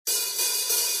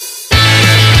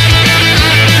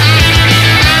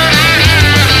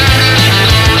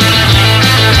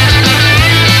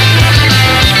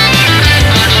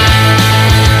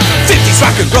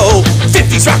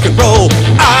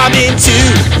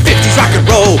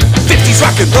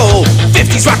rock and roll,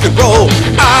 50s rock and roll.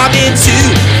 I'm into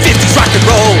 50s rock and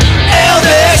roll.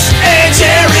 Elvis and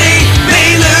Jerry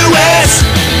Lee Lewis.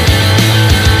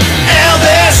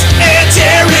 Elvis and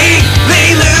Jerry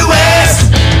Lee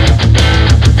Lewis.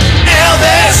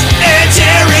 Elvis and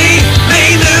Jerry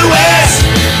Lee Lewis.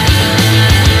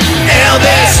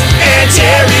 Elvis and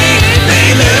Jerry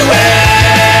Lee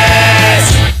Lewis.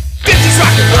 50s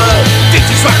rock and roll,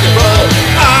 50s rock and roll.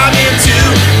 I'm into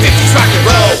 50s rock and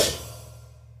roll.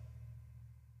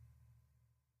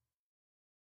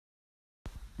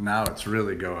 Now it's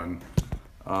really going.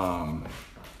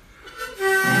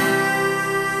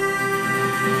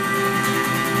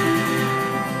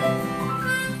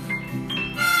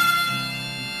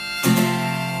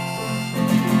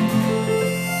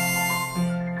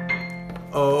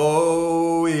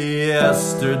 Oh,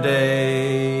 yesterday,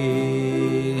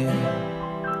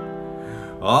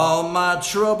 all my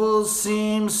troubles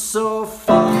seem so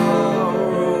far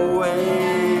away.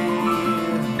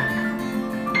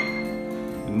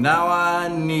 Now I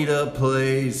need a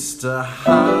place to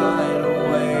hide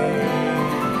away.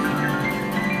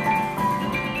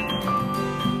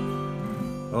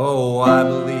 Oh, I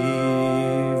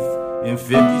believe in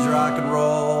 50s rock and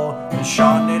roll and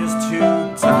Sean Nader's 2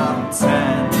 top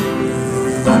 10s.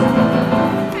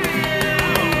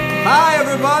 Hi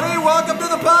everybody, welcome to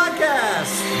the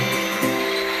podcast.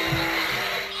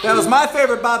 That was my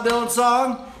favorite Bob Dylan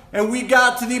song, and we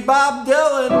got to the Bob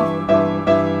Dylan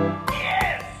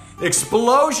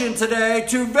explosion today.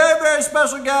 2 very, very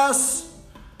special guests.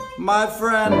 My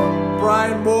friend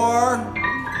Brian Moore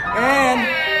and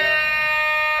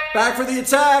back for the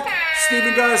attack,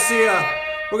 Stephen Garcia.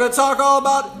 We're going to talk all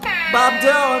about Bob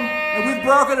Dylan, and we've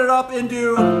broken it up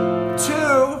into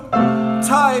 2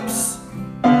 types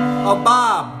of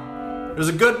Bob. There's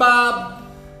a good Bob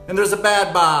and there's a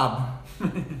bad Bob.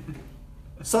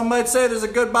 Some might say there's a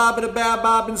good Bob and a bad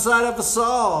Bob inside of us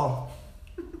all.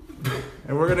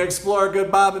 And we're going to explore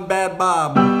good Bob and bad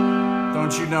Bob.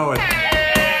 Don't you know it?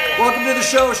 Welcome to the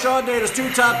show, Sean Nader's 2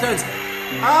 top 10s.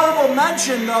 Honorable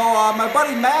mention though, my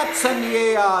buddy Matt sent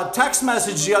me a text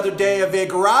message the other day of a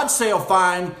garage sale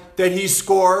find that he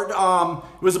scored. It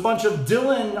was a bunch of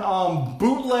Dylan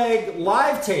bootleg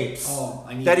live tapes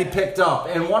that he picked up.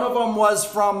 And one of them was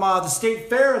from the State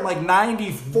Fair in like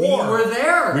 94. We were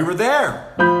there. We were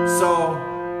there. So,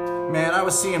 man, I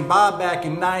was seeing Bob back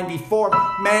in 94.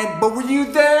 Man, but were you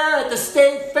there at the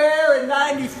State Fair in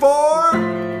 94?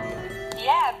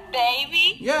 Yeah,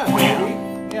 baby. Yeah, baby.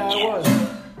 Yeah, I was.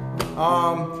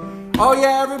 Oh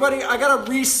yeah, everybody, I gotta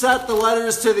reset the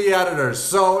letters to the editors.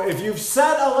 So if you've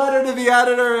sent a letter to the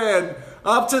editor in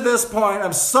up to this point,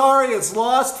 I'm sorry, it's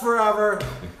lost forever.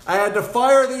 I had to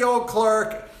fire the old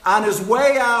clerk. On his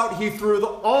way out, he threw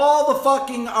all the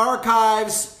fucking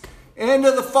archives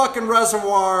into the fucking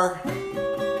reservoir.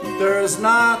 There is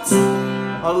not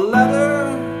a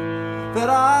letter that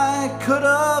I could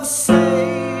have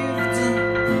saved.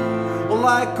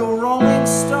 Like a rolling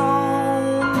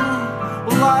stone,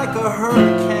 like a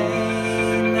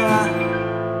hurricane.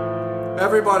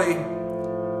 Everybody.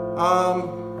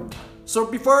 So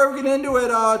before we get into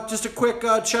it, just a quick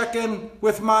check-in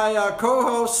with my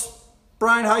co-host.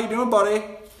 Brian, how you doing, buddy?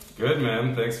 Good,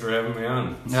 man. Thanks for having me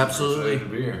on. Absolutely. I'm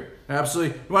excited to be here.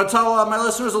 Absolutely. You want to tell my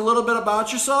listeners a little bit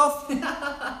about yourself?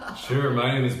 Sure.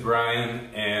 My name is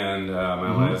Brian, and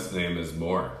my last name is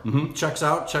Moore. Checks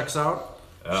out. Checks out.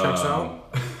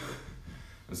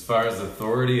 As far as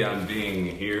authority on being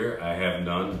here, I have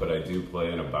none, but I do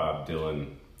play in a Bob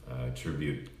Dylan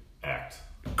tribute act.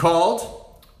 Called?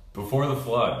 Before the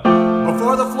Flood.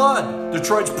 Before the Flood,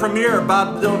 Detroit's premier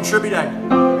Bob Dylan tribute act.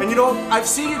 And you know, I've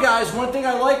seen you guys, one thing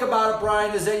I like about it,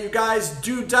 Brian, is that you guys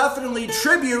do definitely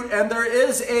tribute, and there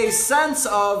is a sense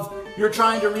of you're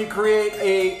trying to recreate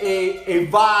a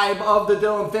vibe of the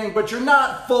Dylan thing, but you're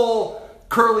not full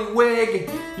curly wig,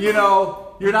 you know.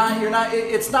 You're not,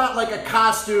 it's not like a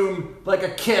costume, like a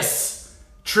Kiss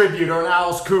tribute or an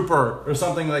Alice Cooper or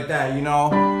something like that, you know?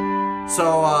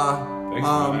 So, Thanks,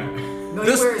 Brian. No,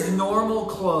 he wears normal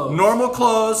clothes. Normal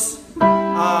clothes,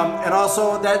 and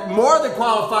also that more than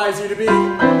qualifies you to be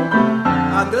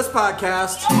on this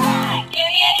podcast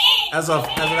as an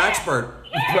expert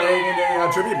playing in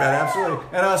a tribute band, absolutely.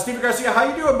 And Stephen Garcia, how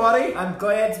you doing, buddy? I'm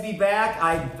glad to be back.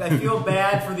 I feel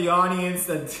bad for the audience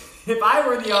that if I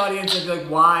were the audience, I'd be like,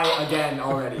 why again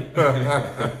already?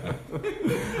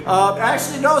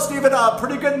 Actually, no, Stephen,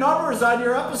 pretty good numbers on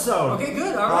your episode. Okay,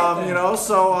 good. All right. You know,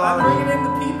 so I'm bringing in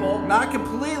the people. Not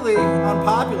completely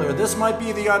unpopular. This might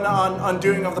be the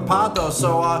undoing of the pod, though.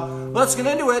 So let's get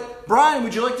into it. Brian,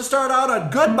 would you like to start out on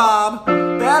good Bob,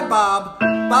 bad Bob,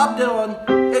 Bob Dylan,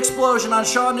 explosion on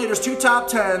Sean Nader's 2 top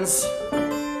 10s.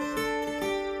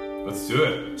 Let's do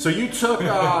it. So you took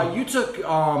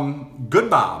Good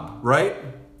Bob, right?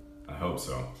 I hope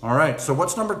so. All right. So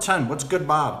what's number 10? What's Good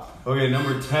Bob? Okay,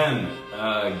 number 10,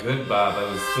 Good Bob.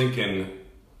 I was thinking,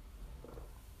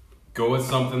 go with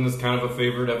something that's kind of a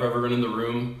favorite I've ever been in the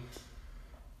room.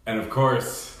 And of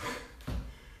course,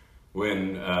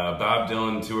 when Bob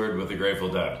Dylan toured with the Grateful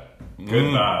Dead.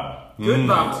 Good Bob. Good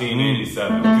Bob.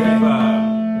 1987. Good Bob.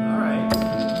 All right.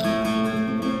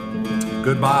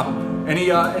 Good Bob. Any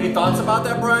thoughts about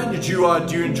that, Brian? Did you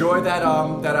do you enjoy that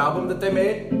album that they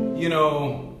made? You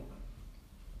know,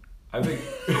 I think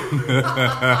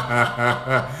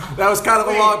That was kind of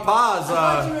a long pause. I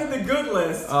thought you had the good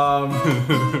list.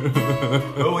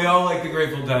 but we all like the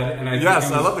Grateful Dead, and I think Yes,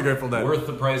 it I was love the Grateful Dead. worth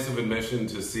the price of admission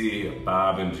to see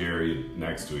Bob and Jerry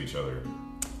next to each other.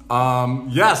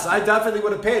 Yes, I definitely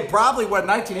would have paid. Probably what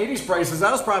 1980s prices.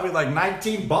 That was probably like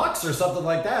 $19 or something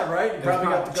like that, right? You probably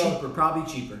got to go. Probably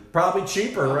cheaper. Probably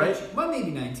cheaper, right? Well,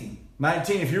 maybe 19.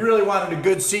 19. If you really wanted a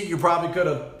good seat, you probably could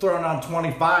have thrown on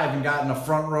 25 and gotten a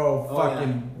front row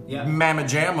fucking mamma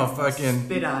jamma fucking.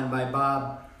 Spit on by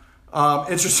Bob.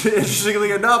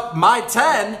 Interestingly enough, my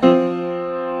 10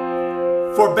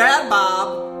 for Bad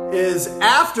Bob is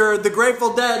after the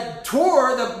Grateful Dead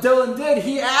tour that Dylan did,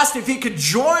 he asked if he could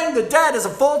join the Dead as a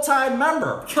full-time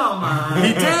member. Come on. He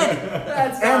did.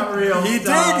 That's not real He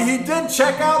stuff. did. He did.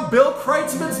 Check out Bill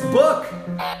Kreitzman's book.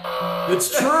 It's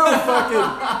true,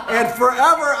 fucking. And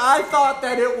forever, I thought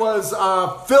that it was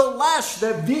Phil Lesh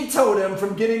that vetoed him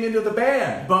from getting into the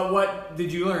band. But what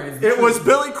did you learn? It was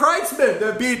Billy Kreitzman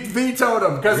that vetoed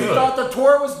him because he thought the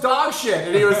tour was dog shit.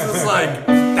 And he was just like,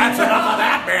 that's enough of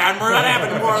that, man. We're not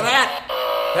having more of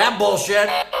that. That bullshit.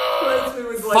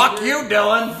 Was like, Fuck you,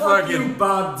 Dylan. Fuck Fucking, you,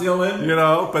 Bob Dylan. you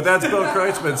know, but that's Bill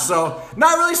Kreitzman. So,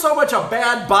 not really so much a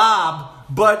bad Bob,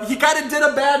 but he kind of did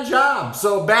a bad job.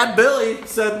 So, Bad Billy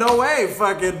said, no way,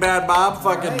 fucking Bad Bob,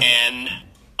 fucking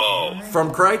N-O.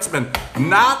 from Kreitzman.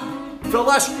 Not Phil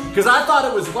Lesh. Because I thought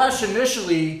it was Lesh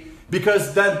initially,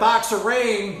 because then Box of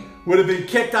Rain would have been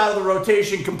kicked out of the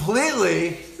rotation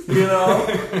completely, you know?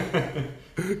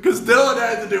 Because Dylan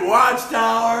had to do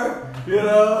Watchtower, you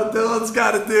know? Dylan's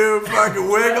got to do fucking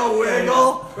Wiggle.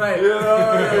 Right. You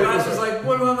know? And Lesh was like,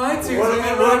 what about my toots? What I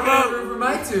about- got what rock about- and roll for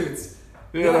my toots.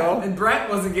 You know? And Brett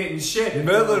wasn't getting shit.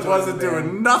 Midland wasn't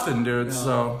doing nothing, dude.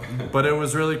 So, but it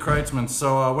was really Kreitzman.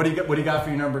 So, what do you got? What do you got for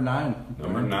your number 9?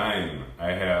 Number 9,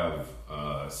 I have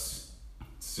a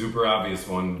super obvious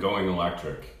one, going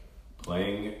electric.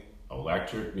 Playing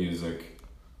electric music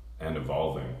and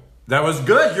evolving. That was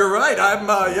good. You're right. I'm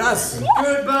yes.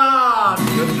 Good Bob.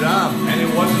 Good job. And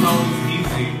it wasn't always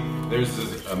easy. There's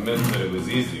a myth that it was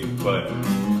easy, but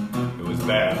it was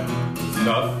bad. It was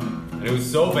tough. And it was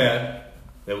so bad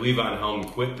that Levon Helm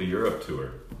quit the Europe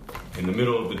tour in the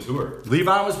middle of the tour.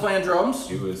 Levon was playing drums.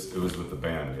 It was with the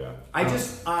band, yeah. I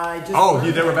just. Oh,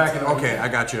 they were back in. Okay, I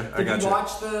got you. Did you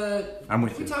watch the? I'm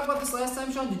with Did we you. talk about this last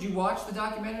time, Sean? Did you watch the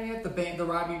documentary yet? The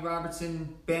Robbie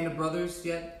Robertson Band of Brothers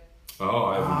yet? Oh,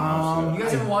 I haven't watched You it.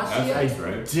 guys haven't watched it yet? That's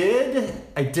right.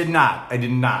 I did not.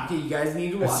 Okay, you guys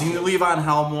need to watch I've seen it. the Levon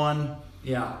Helm one.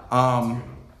 Yeah.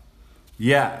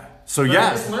 Yeah. So But I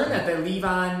yes. just learned that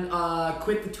Levon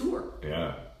quit the tour.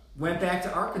 Yeah. Went back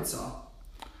to Arkansas.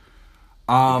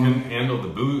 Couldn't handle the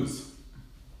booze.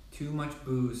 Too much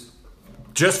booze.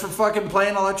 Just for fucking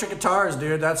playing electric guitars,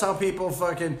 dude. That's how people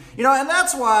fucking, and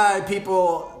that's why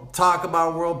people talk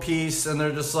about world peace and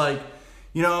they're just like,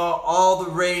 all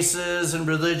the races and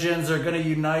religions are gonna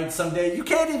unite someday. You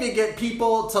can't even get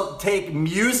people to take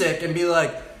music and be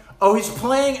like, oh, he's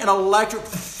playing an electric.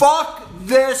 Fuck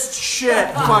this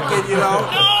shit, fucking, No!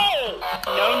 No.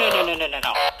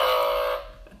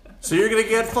 So you're gonna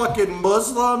get fucking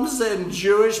Muslims and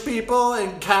Jewish people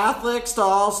and Catholics to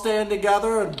all stand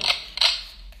together and...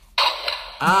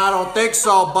 I don't think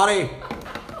so, buddy.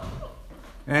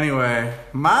 Anyway,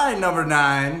 my number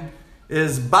 9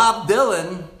 is Bob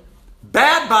Dylan,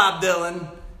 Bad Bob Dylan,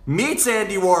 meets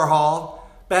Andy Warhol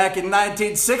back in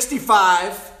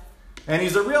 1965. And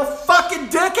he's a real fucking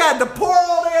dickhead, the poor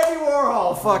old Andy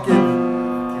Warhol fucking...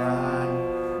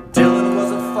 Dylan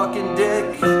was a fucking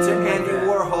dick to Andy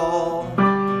Warhol.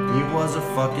 He was a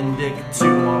fucking dick to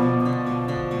him.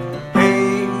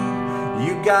 Hey,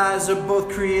 you guys are both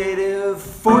creative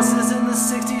forces in the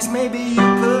 60s. Maybe you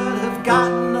could have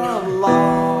gotten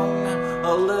along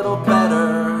a little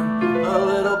better.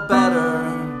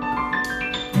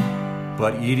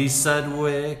 But Edie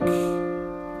Sedgwick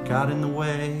got in the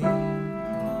way.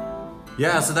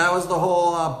 Yeah, so that was the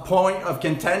whole point of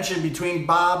contention between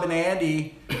Bob and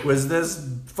Andy Was this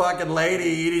fucking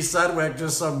lady, Edie Sedgwick,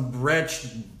 just some rich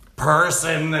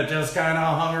person that just kind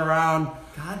of hung around?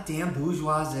 Goddamn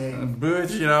bourgeoisie.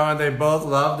 Boots, you know, and they both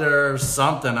loved her or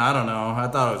something. I don't know. I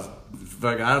thought it was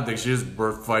fucking, I don't think she was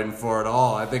worth fighting for at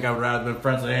all. I think I would rather been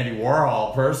friends with Andy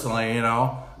Warhol personally, you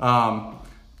know.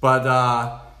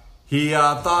 But he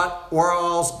thought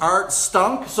Warhol's art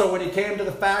stunk, so when he came to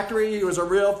the factory, he was a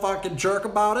real fucking jerk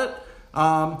about it.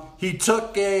 He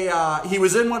took he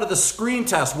was in one of the screen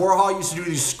tests. Warhol used to do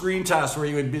these screen tests where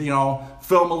he would, you know,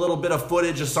 film a little bit of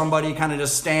footage of somebody kind of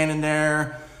just standing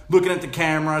there, looking at the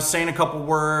camera, saying a couple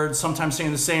words, sometimes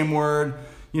saying the same word,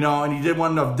 you know, and he did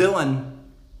one of Dylan.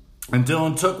 And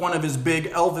Dylan took one of his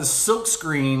big Elvis silk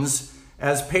screens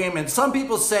as payment. Some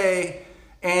people say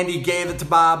Andy gave it to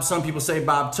Bob. Some people say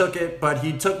Bob took it, but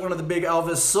he took one of the big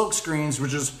Elvis silk screens,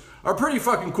 which is a pretty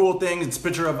fucking cool thing. It's a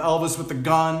picture of Elvis with the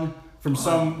gun from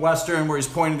some Western where he's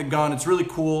pointing the gun. It's really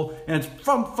cool, and it's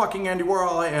from fucking Andy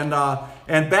Warhol.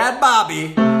 And Bad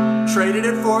Bobby traded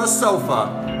it for a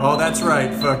sofa. Oh, that's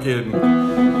right, fucking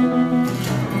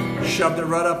shoved it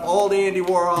right up old Andy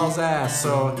Warhol's ass.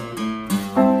 So,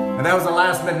 and that was a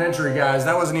last minute entry, guys.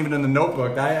 That wasn't even in the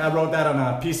notebook. I wrote that on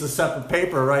a piece of separate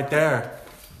paper right there.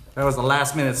 That was the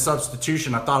last minute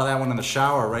substitution. I thought of that one in the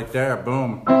shower right there.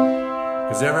 Boom.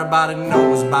 Cause everybody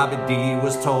knows Bobby D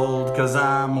was told, cause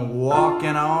I'm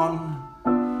walking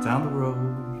on down the road.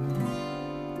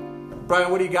 Brian,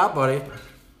 what do you got, buddy?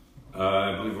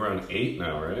 I believe we're on 8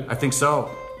 now, right? I think so.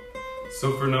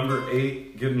 So for number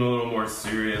 8, getting a little more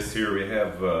serious here, we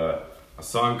have a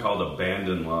song called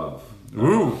Abandon Love.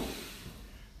 Ooh.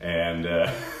 And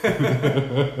in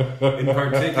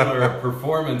particular, a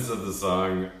performance of the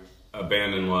song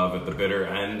Abandon Love at the bitter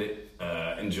end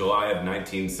in July of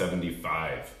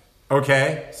 1975.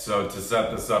 Okay. So to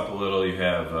set this up a little, you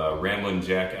have Ramblin'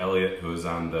 Jack Elliott, who was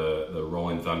on the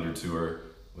Rolling Thunder tour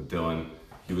with Dylan.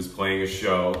 He was playing a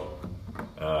show.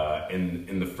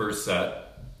 In the first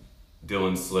set,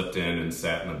 Dylan slipped in and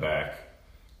sat in the back.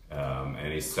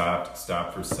 And he stopped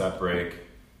for set break.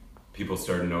 People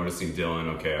started noticing Dylan.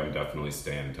 Okay, I'm definitely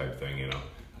staying type thing, you know.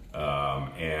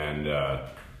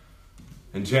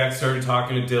 And Jack started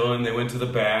talking to Dylan. They went to the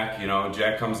back. You know,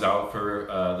 Jack comes out for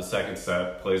the second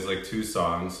set, plays like 2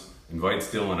 songs, invites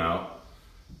Dylan out,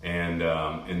 and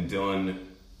Dylan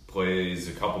plays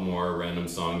a couple more random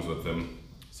songs with him.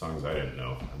 Songs I didn't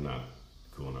know. I'm not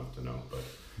cool enough to know, but.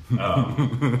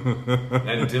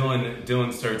 And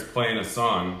Dylan starts playing a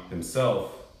song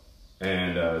himself,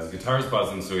 and his guitar's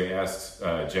buzzing, so he asks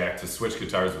Jack to switch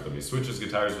guitars with him. He switches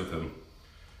guitars with him,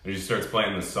 and he starts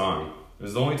playing this song. It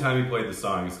was the only time he played the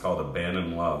song. It's called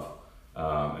Abandon Love,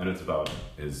 and it's about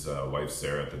his wife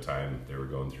Sarah at the time. They were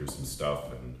going through some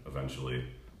stuff and eventually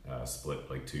split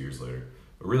like 2 years later.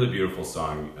 A really beautiful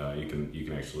song. You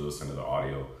can actually listen to the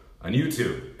audio on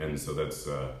YouTube, and so that's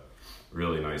a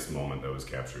really nice moment that was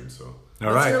captured. So. All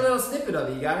What's right. your little snippet of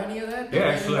it? You got any of that? Yeah,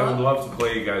 actually, I would love to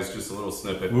play you guys just a little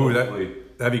snippet. Ooh, hopefully.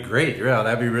 that'd be great. Yeah,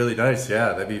 that'd be really nice. Yeah,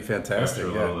 that'd be fantastic.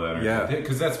 Capture a little of that energy. Yeah.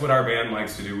 Because that's what our band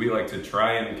likes to do. We like to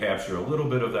try and capture a little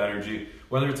bit of the energy,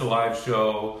 whether it's a live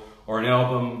show or an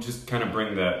album, just kind of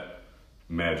bring that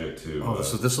magic to Oh,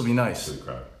 so this will be nice. to the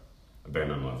crowd.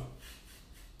 Abandon Love.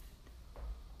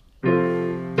 Oh,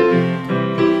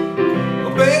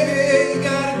 baby, you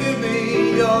gotta give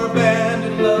me your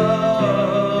abandoned love.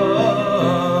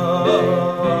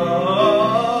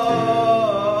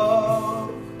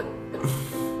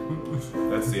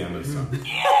 That's the end of the song.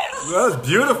 That was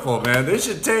beautiful, man. They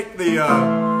should take the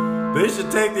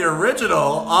original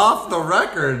off the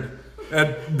record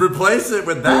and replace it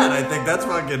with that. I think that's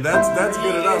fucking that's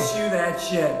good enough. Issue that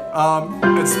shit.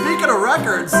 And speaking of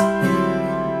records,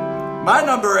 my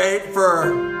number 8 for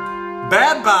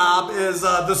Bad Bob is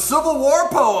the Civil War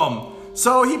poem.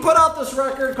 So he put out this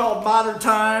record called Modern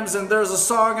Times, and there's a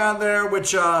song on there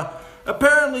which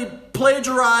apparently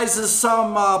plagiarizes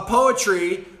some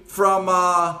poetry from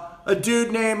a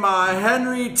dude named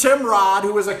Henry Timrod,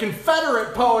 who was a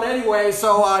Confederate poet anyway.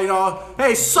 So, you know,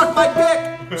 hey, suck my dick,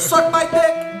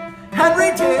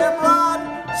 Henry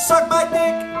Timrod, suck my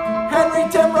dick, Henry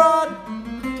Timrod.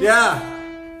 Yeah,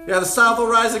 the South will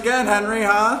rise again, Henry,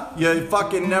 huh? You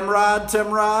fucking Nimrod,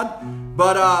 Timrod.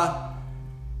 But,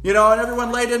 you know, and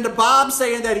everyone laid into Bob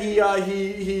saying that he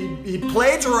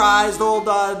plagiarized old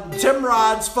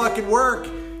Timrod's fucking work.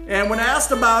 And when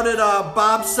asked about it,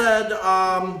 Bob said,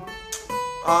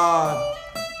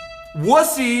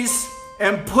 wussies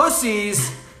and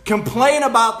pussies complain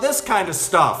about this kind of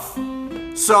stuff.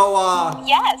 So,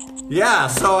 Yes. yeah,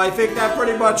 so I think that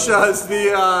pretty much is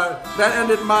that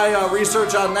ended my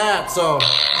research on that. So,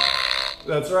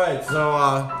 that's right.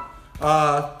 So,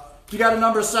 You got a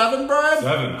number 7, Brian?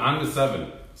 7. On to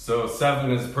 7. So 7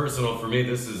 is personal for me.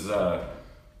 This is the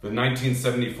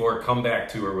 1974 comeback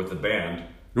tour with the band.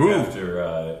 Ooh.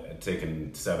 After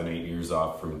taking 7-8 years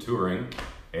off from touring.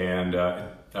 And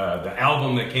the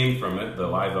album that came from it, the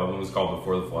live album, was called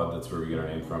Before the Flood. That's where we get our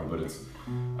name from. But it's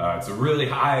a really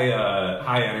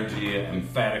high energy,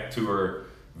 emphatic tour.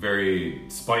 Very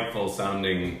spiteful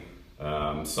sounding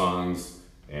songs.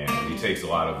 And he takes a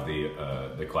lot of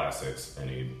the classics and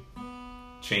he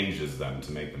changes them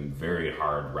to make them very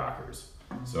hard rockers.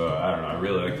 So I don't know, I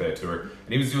really like that tour. And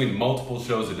he was doing multiple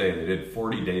shows a day. They did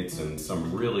 40 dates in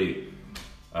some really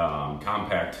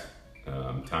compact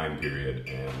time period,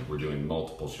 and we're doing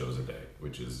multiple shows a day,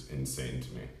 which is insane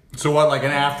to me. So what, like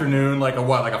an afternoon, like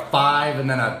a 5 and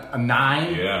then a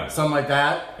 9? Yeah. Something like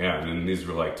that? Yeah, and then these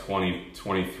were like 20,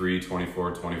 23,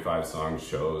 24, 25 song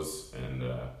shows. And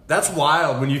that's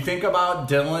wild. When you think about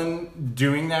Dylan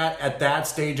doing that at that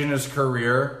stage in his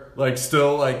career, like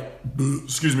still like,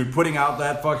 excuse me, putting out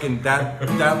that fucking,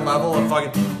 that level of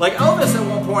fucking, like Elvis at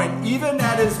one point, even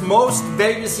at his most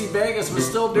Vegas-y Vegas, was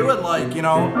still doing like, you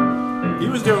know, he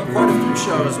was doing quite a few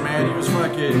shows, man. He was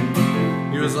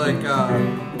like,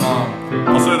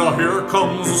 I said, oh, here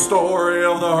comes the story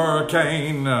of the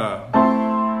hurricane.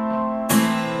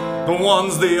 The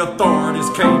ones the authorities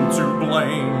came to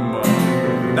blame.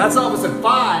 That's Elvis at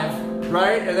 5,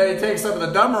 right? And then he takes some of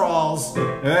the Dummeralls,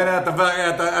 and then at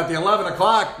the 11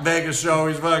 o'clock Vegas show,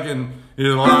 he's like a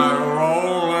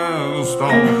rolling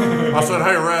stone. I said,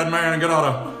 hey, Red Man, get out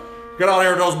of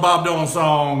here with those Bob Dylan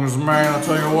songs, man. I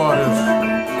tell you what,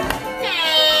 that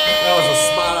was a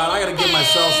spot on. I gotta give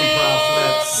myself some props for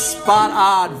that spot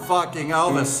on fucking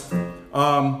Elvis.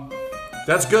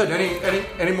 That's good.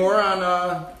 Any more on?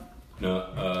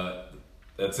 No,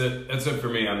 that's it. That's it for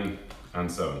me on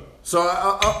 7. So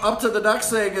up to the next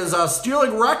thing is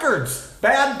stealing records.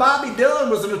 Bad Bobby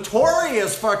Dylan was a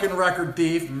notorious fucking record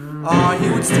thief. He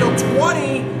would steal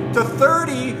 20 to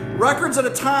 30 records at a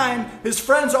time. His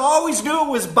friends always knew it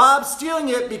was Bob stealing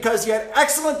it because he had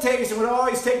excellent taste and would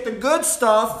always take the good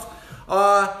stuff.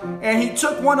 And he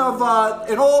took one of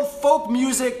an old folk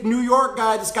music New York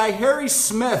guy, this guy Harry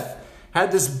Smith,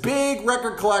 had this big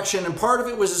record collection, and part of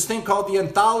it was this thing called the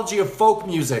Anthology of Folk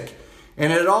Music.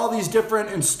 And it had all these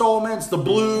different installments, the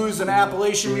blues and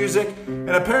Appalachian music. And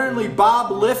apparently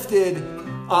Bob lifted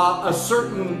a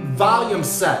certain volume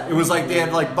set. It was like they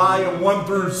had like volume 1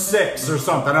 through 6 or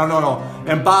something. No.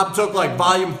 And Bob took like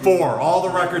volume 4, all the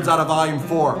records out of volume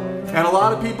 4. And a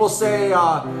lot of people say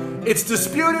it's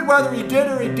disputed whether he did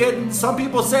or he didn't. Some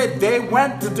people say they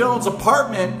went to Dylan's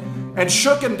apartment and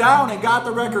shook him down and got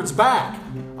the records back.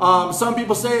 Some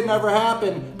people say it never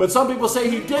happened, but some people say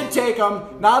he did take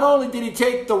them. Not only did he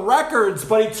take the records,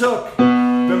 but he took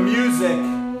the music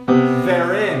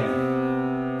therein.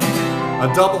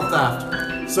 A double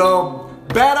theft. So,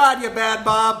 bad on you, Bad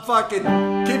Bob. Fucking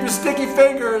keep your sticky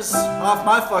fingers off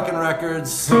my fucking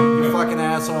records, you fucking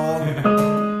asshole.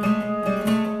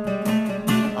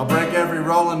 I'll break every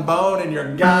rolling bone in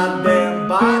your goddamn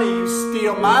body. You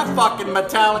steal my fucking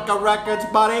Metallica records,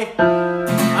 buddy.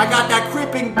 I got that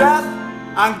creeping death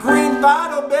on green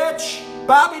vinyl, bitch.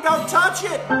 Bobby, don't touch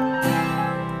it.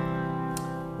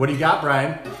 What do you got,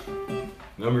 Brian?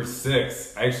 Number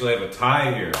 6. I actually have a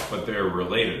tie here, but they're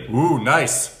related. Ooh,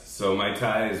 nice. So my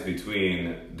tie is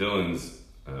between Dylan's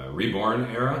Reborn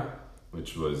era,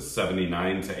 which was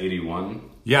 79 to 81.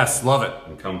 Yes, love it.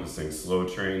 Encompassing Slow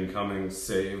Train Coming,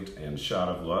 Saved, and Shot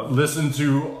of Love. Listen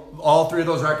to all 3 of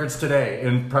those records today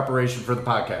in preparation for the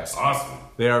podcast. Awesome.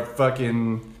 They are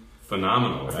fucking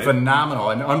phenomenal, right? Phenomenal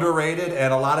and underrated,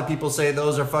 and a lot of people say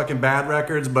those are fucking bad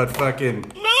records, but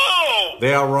fucking No!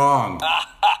 they are wrong.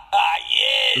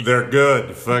 Yeah! They're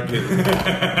good. Fucking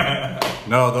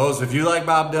no, those, if you like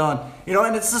Bob Dylan, you know,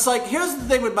 and it's just like, here's the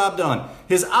thing with Bob Dylan.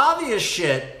 His obvious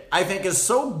shit, I think, is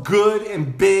so good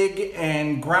and big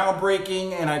and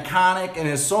groundbreaking and iconic and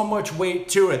has so much weight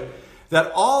to it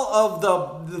that all of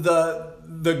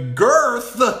the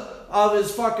girth of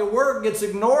his fucking work gets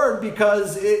ignored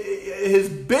because his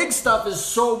big stuff is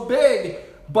so big,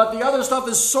 but the other stuff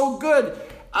is so good.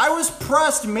 I was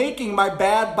pressed making my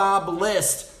Bad Bob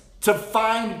list to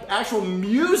find actual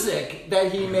music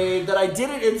that he made that I did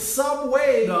it in some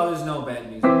way No, there's no bad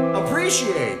music.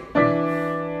 appreciate.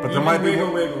 But there might be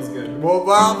Wiggle Wiggle's good.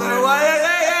 well,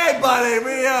 hey, buddy,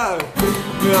 we edit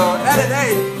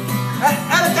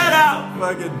that out.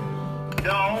 Fucking.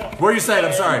 No! What are you saying?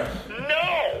 I'm sorry.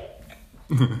 No!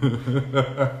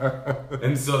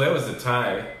 And so that was a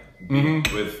tie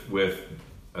with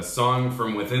a song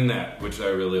from within that, which I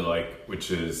really like,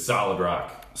 which is Solid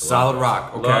Rock. Solid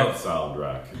Rock, okay. Love Solid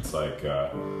Rock. It's like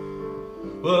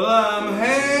Well, I'm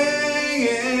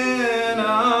hanging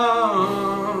on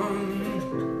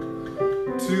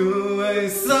to a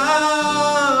solid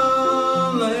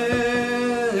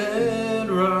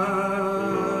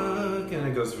rock. And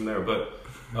it goes from there, but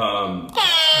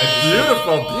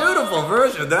Beautiful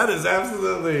version. That is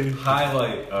absolutely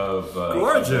highlight of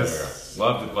gorgeous.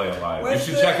 Love to play it live. You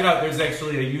should check it out. There's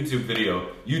actually a YouTube video.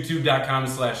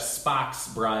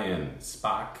 YouTube.com/SpocksBrian.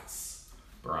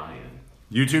 SpocksBrian.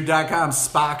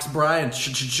 YouTube.com/SpocksBrian.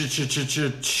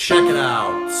 Check it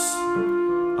out.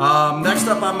 Next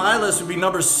up on my list would be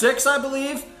number 6, I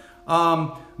believe.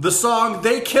 The song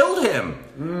 "They Killed Him"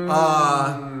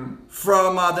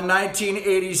 from the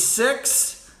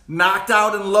 1986 Knocked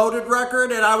Out and Loaded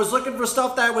record. And I was looking for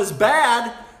stuff that was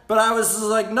bad, but I was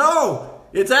like, no,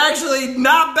 it's actually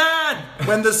not bad.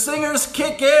 When the singers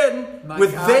kick in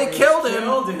with God, they killed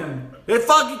him, it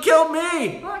fucking killed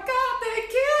me. My God, they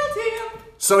killed him.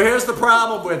 So here's the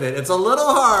problem with it. It's a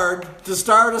little hard to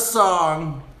start a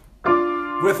song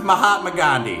with Mahatma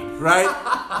Gandhi, right?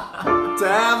 To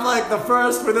have like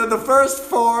within the first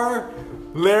 4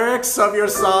 lyrics of your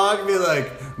song be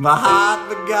like,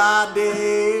 Mahatma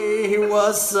Gandhi, he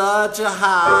was such a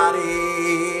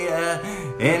hottie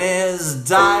in his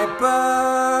diaper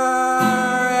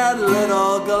and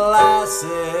little glasses.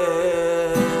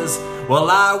 Well,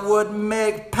 I would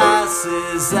make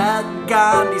passes at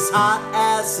Gandhi's hot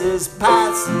asses,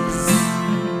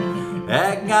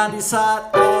 at Gandhi's hot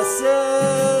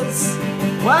asses.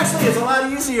 Well, actually, it's a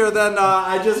lot easier than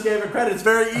I just gave it credit. It's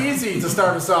very easy to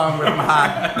start a song with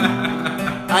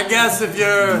Mahatma. I guess if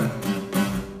you're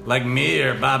like me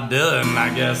or Bob Dylan,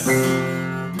 I guess.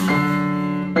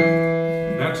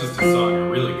 Not just a song, a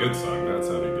really good song. That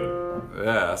sounded good.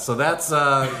 Yeah, so that's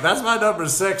my number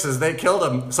 6 is They Killed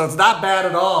Him. So it's not bad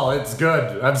at all. It's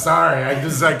good. I'm sorry. I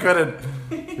couldn't.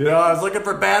 I was looking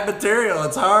for bad material.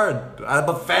 It's hard. I'm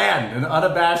a fan, an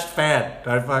unabashed fan.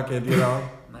 I fucking,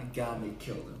 My God, they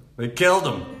killed him. They killed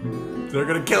him. They're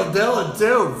gonna kill Dylan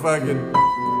too. Fucking.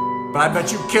 But I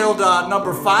bet you killed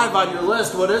number 5 on your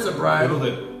list. What is it, Brian? Killed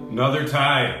it. Another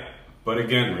tie, but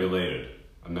again related.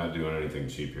 I'm not doing anything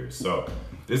cheap here. So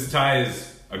this tie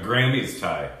is a Grammys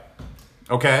tie.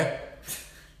 Okay.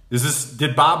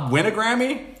 Did Bob win a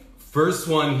Grammy? First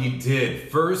one he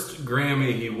did. First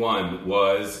Grammy he won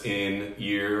was in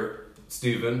year,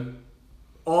 Steven?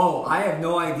 Oh, I have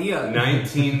no idea.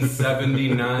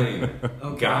 1979.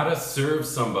 Okay. Gotta Serve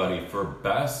Somebody for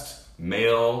Best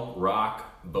Male Rock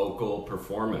Vocal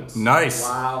Performance. Nice.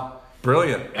 Wow.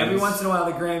 Brilliant. Every once in a while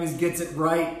the Grammys gets it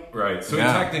right. Right. So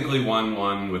Yeah. he technically won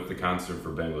one with the concert for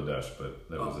Bangladesh, but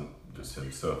that wasn't just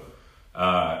him. So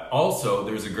also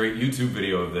there's a great YouTube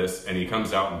video of this, and he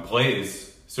comes out and plays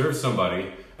Serve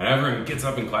Somebody, and everyone gets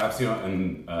up and claps,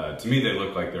 and to me they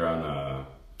look like they're on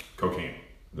cocaine.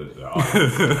 The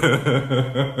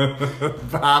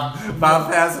Bob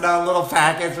passing out little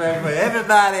packets for everybody.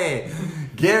 Everybody,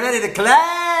 get ready to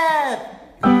clap.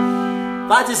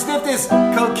 About to sniff this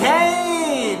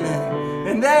cocaine,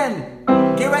 and then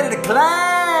get ready to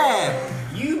clap.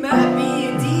 You might be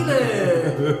a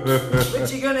dealer,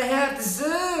 but you're gonna have to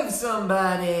serve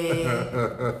somebody.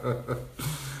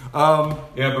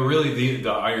 Yeah, but really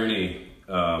the irony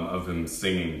of him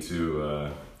singing to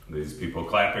these people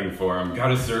clapping for him,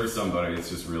 gotta serve somebody, it's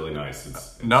just really nice.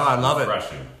 It's No, I love it.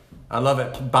 refreshing. I love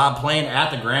it. Bob playing at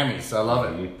the Grammys. I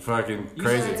love it. Fucking You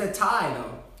crazy. said it's a tie,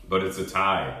 though. But it's a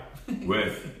tie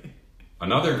with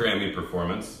another Grammy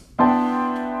performance,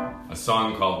 a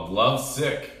song called Love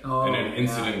Sick, and an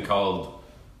incident called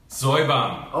Soy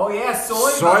Bomb. Oh, yeah,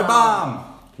 Soy Soy Bomb.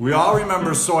 We all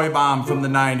remember Soy Bomb from the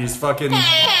 90s. Fucking.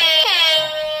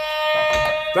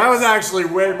 That was actually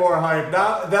way more hype.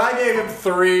 Now, I gave him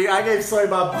 3. I gave Soy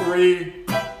Bomb 3.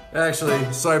 Actually,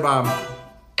 Soy Bomb.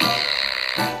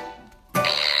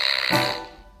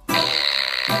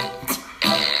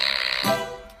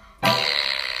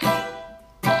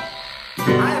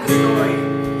 I have a story.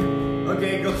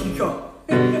 Okay, go, keep going.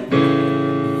 And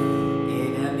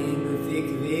I'm in the thick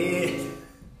of it.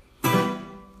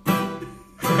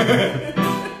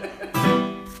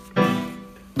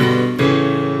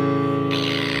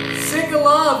 Sick of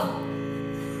love.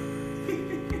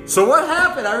 So what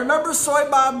happened? I remember Soy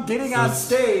Bomb getting on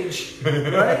stage, right?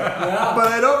 Yeah. But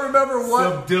I don't remember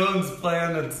what. So Dylan's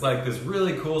playing, it's like this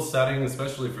really cool setting,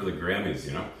 especially for the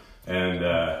Grammys,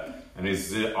 and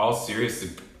he's all serious.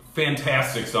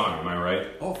 Fantastic song, am I right?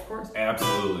 Oh, of course.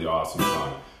 Absolutely awesome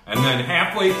song. And then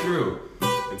halfway through,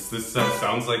 it's this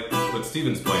sounds like what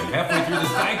Steven's playing. Halfway through,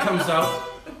 this guy comes out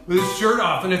with his shirt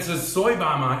off, and it says soy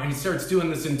bomb on, and he starts doing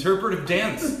this interpretive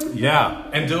dance. Yeah.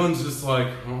 And Dylan's just like,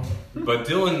 oh. But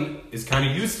Dylan is kind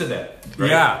of used to that. Right?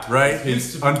 Yeah, right. He's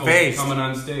used to people unfazed. coming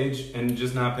on stage and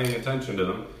just not paying attention to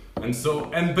them. And so,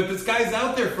 but this guy's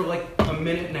out there for like a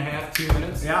minute and a half, 2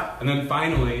 minutes. Yeah. And then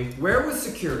finally, Where was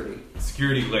security?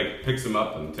 security like picks him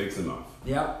up and takes him off.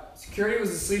 Yeah. Security was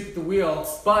asleep at the wheel,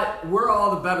 but we're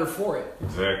all the better for it.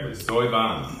 Exactly. Soy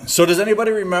bomb. So does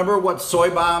anybody remember what Soy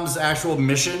Bomb's actual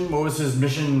mission? What was his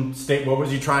mission state? What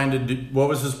was he trying to do? What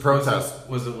was his protest?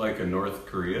 Was it like a North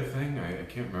Korea thing? I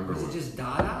can't remember. Was it just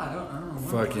Dada? I don't know.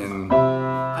 Fucking.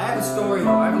 I have a story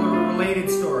though. I have a related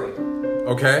story.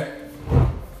 Okay.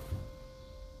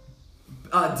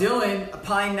 Dylan,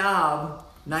 Pine Knob,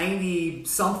 90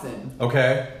 something.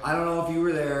 Okay. I don't know if you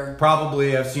were there.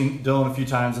 Probably. I've seen Dylan a few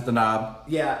times at the Knob.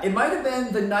 Yeah, it might have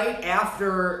been the night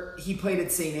after he played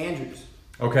at St. Andrews.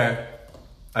 Okay.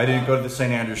 I didn't go to the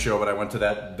St. Andrews show, but I went to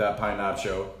that Pine Knob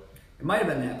show. It might have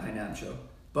been that Pine Knob show.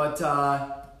 But,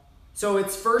 so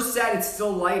it's first set, it's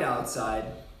still light outside.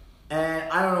 And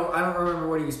I don't remember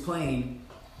what he was playing.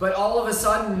 But all of a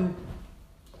sudden,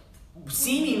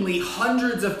 seemingly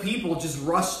hundreds of people just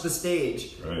rushed the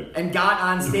stage. Right. And got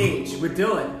on stage with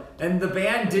Dylan. And the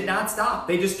band did not stop.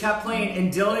 They just kept playing,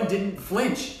 and Dylan didn't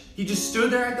flinch. He just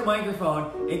stood there at the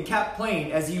microphone and kept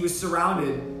playing as he was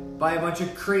surrounded by a bunch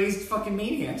of crazed fucking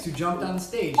maniacs who jumped on the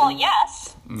stage. Well,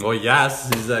 yes. Well, yes.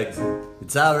 He's like,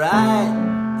 it's all right.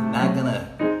 They're not gonna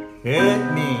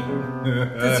hurt me.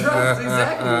 That's right. That's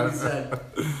exactly what he said.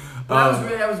 But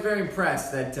I was very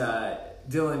impressed that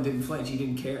Dylan didn't flinch. He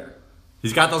didn't care.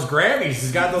 He's got those Grammys.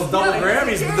 He's got those double Yeah, he doesn't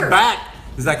Grammys in care. the back.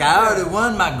 He's like, I already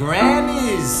won my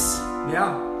Grammys.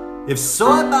 Yeah. If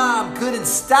Soy Bomb couldn't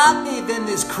stop me, then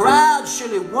this crowd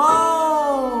surely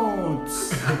won't.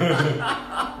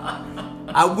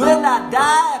 I will not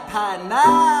die at Pine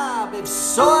Knob if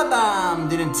Soy Bomb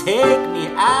didn't take me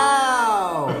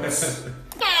out. That's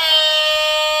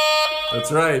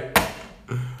right.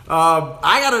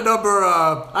 I got a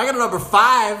number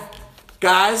 5,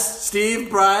 guys. Steve,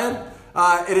 Brian,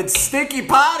 and it's Stinky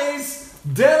Potties.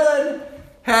 Dylan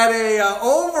had a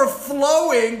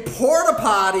overflowing porta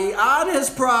potty on his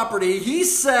property. He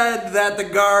said that the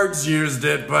guards used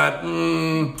it, but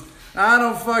I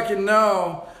don't fucking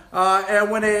know. And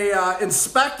when a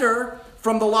inspector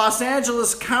from the Los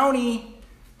Angeles County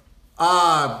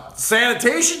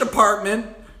sanitation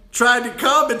department tried to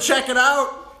come and check it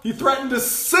out, he threatened to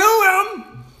sue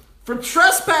him for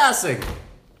trespassing.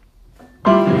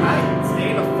 Right?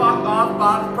 Stay the fuck off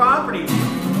Bob's property.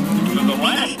 For the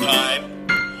last time,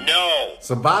 no.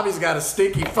 So Bobby's got a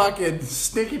stinky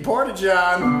porta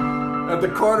john at the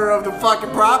corner of the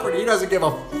fucking property. He doesn't give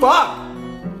a fuck.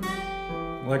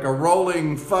 Like a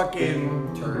rolling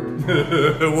fucking Turd.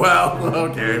 well,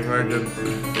 okay, fucking.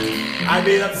 I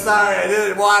mean, I'm sorry, I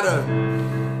didn't want to.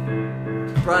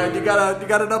 Brian, you got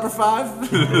a number 5?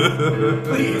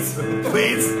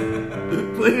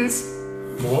 Please.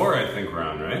 4, I think we're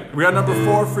on, right? We got number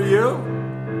 4 for you.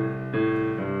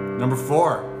 Number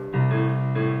 4.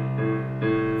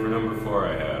 For number 4,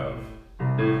 I have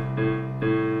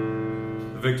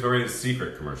the Victoria's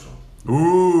Secret commercial.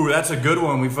 Ooh, that's a good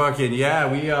one. We talked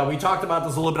about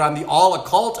this a little bit on the All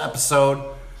Occult episode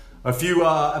a few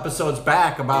episodes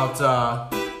back about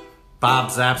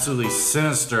Bob's Absolutely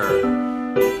Sinister.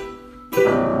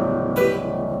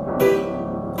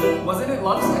 Wasn't it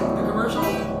Lovesick, the commercial?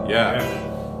 Yeah.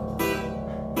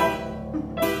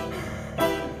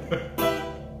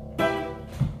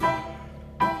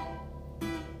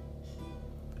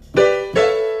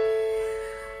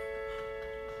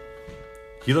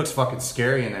 He looks fucking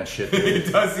scary in that shit. He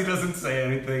does. He doesn't say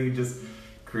anything. He just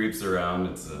creeps around.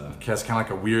 It's He has kind of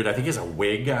like a weird, I think he has a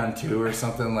wig on too or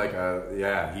something like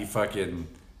he fucking,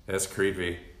 that's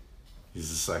creepy. He's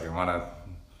just like, I wanna.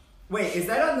 Wait, is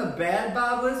that on the bad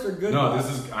Bob list or good Bob? No,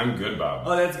 I'm good, Bob.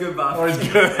 Oh, that's good Bob. Oh, he's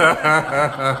good.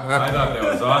 I thought that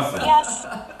was awesome. Yes.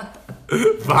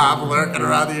 Bob lurking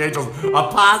around the angels. A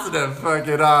positive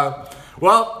fucking,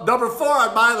 well, number 4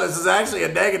 on my list is actually a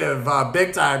negative,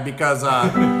 big time, because,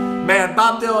 man,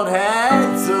 Bob Dylan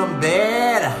had some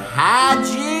bad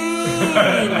hygiene.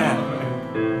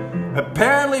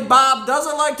 Apparently, Bob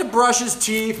doesn't like to brush his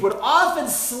teeth, would often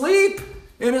sleep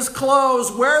in his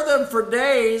clothes, wear them for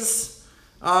days.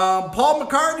 Paul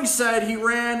McCartney said he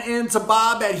ran into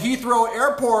Bob at Heathrow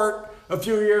Airport a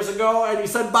few years ago, and he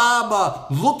said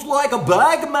Bob looked like a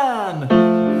bagman.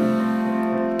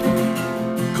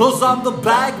 'Cause I'm the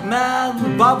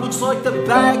bagman. Bob looks like the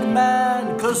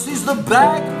bagman. 'Cause he's the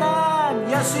bagman.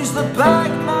 Yes, he's the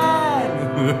bagman.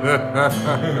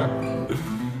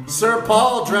 Sir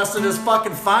Paul dressed in his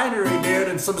fucking finery, dude,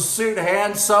 in some suit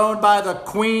hand sewn by the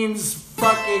Queen's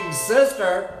fucking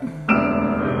sister.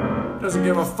 Doesn't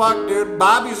give a fuck, dude.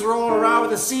 Bobby's rolling around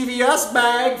with a CVS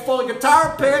bag full of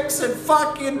guitar picks and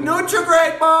fucking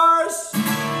Nutri-Grape bars.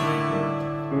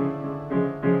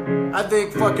 I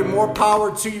think fucking more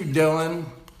power to you, Dylan.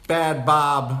 Bad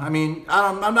Bob. I mean,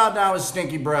 I'm not down with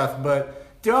Stinky Breath,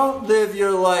 but don't live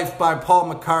your life by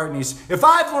Paul McCartney's. If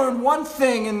I've learned one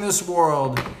thing in this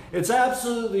world, it's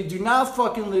absolutely do not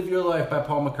fucking live your life by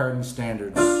Paul McCartney's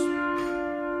standards.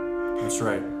 That's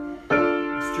right.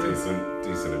 It's true.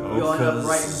 Decent enough. You'll end up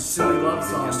writing silly love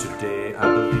songs. Yesterday, I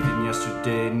believe in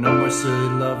yesterday. No more silly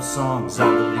love songs. I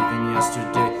believe in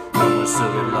yesterday. No more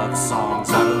silly love songs.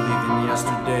 I believe in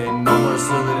yesterday. No more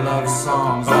silly love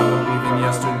songs. I believe in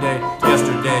yesterday.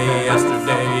 Yesterday,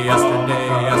 yesterday,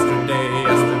 yesterday, yesterday,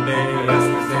 yesterday,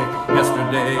 yesterday,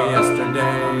 yesterday,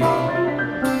 yesterday.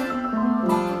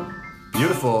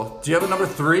 Beautiful. Do you have a number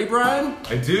 3, Brian?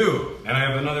 I do, and I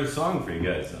have another song for you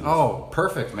guys. Oh,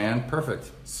 perfect, man.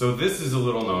 Perfect. So this is a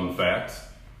little known fact.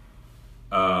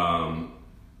 An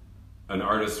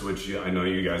artist which I know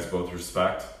you guys both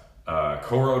respect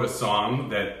co-wrote a song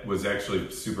that was actually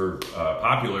super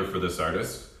popular for this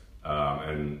artist,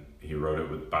 and he wrote it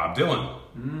with Bob Dylan.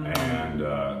 And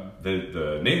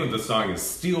the name of the song is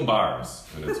Steel Bars,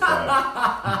 and it's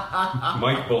by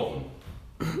Mike Bolton.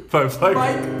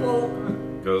 Mike Bolton.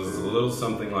 Goes a little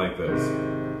something like this.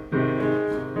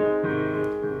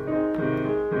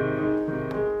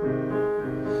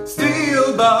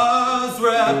 Steel bars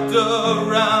wrapped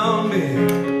around me.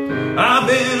 I've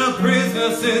been a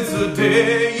prisoner since the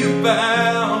day you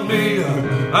found me.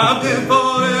 I've been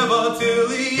forever till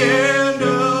the end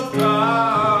of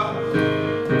time.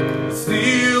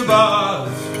 Steel bars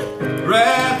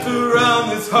wrapped around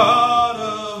this heart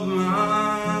of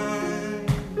mine.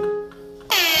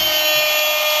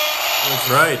 That's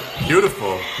right.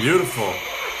 Beautiful. Beautiful.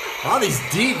 All these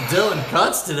deep Dylan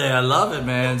cuts today. I love it,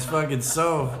 man. It's fucking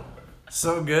so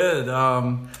good.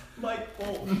 Mike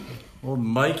Bolton. Old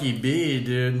Mikey B,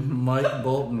 dude. Mike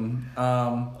Bolton.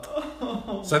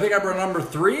 So I think I brought number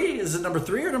 3. Is it number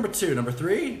 3 or number 2? Number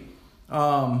 3?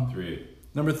 3.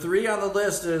 Number 3 on the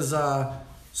list is Bob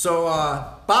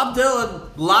Dylan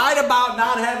lied about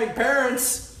not having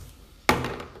parents.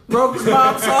 Broke his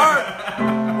mom's heart.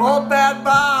 Old bad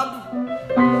Bob.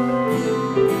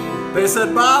 They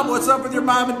said, Bob, what's up with your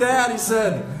mom and dad? He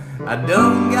said, I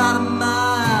don't got a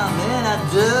mom and I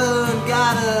don't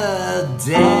got a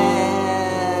dad.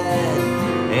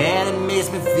 And it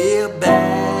makes me feel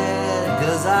bad,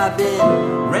 'cause I've been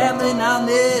rambling on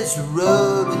this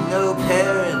road with no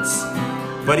parents.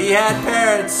 But he had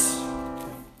parents.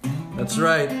 That's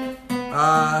right.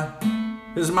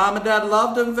 His mom and dad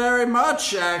loved him very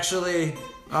much, actually.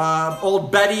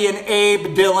 Old Betty and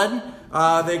Abe Dylan.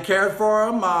 They cared for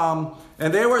him,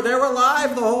 and they were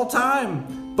alive the whole time.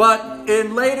 But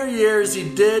in later years, he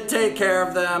did take care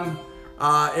of them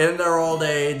in their old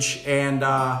age, and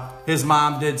his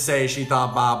mom did say she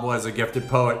thought Bob was a gifted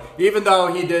poet, even though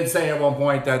he did say at one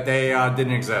point that they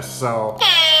didn't exist. So,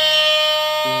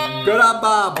 good on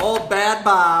Bob, old bad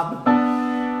Bob.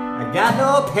 I got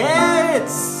no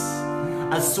parents,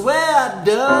 I swear I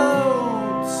don't.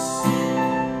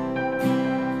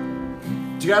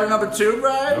 You got a number 2,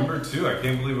 Brian? Number 2. I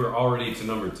can't believe we're already to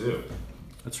number 2.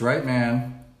 That's right,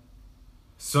 man.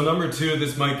 So number 2,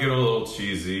 this might get a little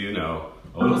cheesy, you know,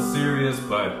 a little serious,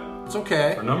 but it's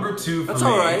okay. For number 2 for That's me,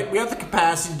 all right. We have the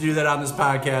capacity to do that on this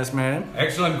podcast, man.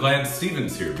 Actually, I'm glad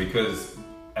Steven's here, because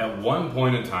at one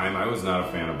point in time, I was not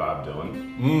a fan of Bob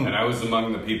Dylan, and I was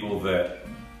among the people that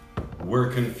were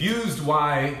confused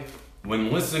why,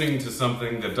 when listening to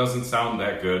something that doesn't sound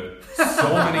that good,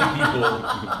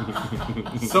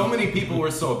 so many people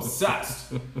were so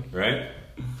obsessed, right?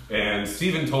 And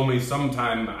Steven told me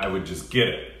sometime I would just get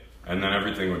it, and then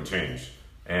everything would change.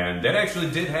 And that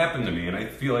actually did happen to me, and I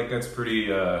feel like that's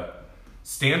pretty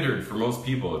standard for most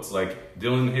people. It's like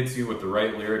Dylan hits you with the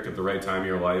right lyric at the right time in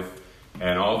your life,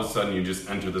 and all of a sudden you just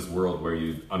enter this world where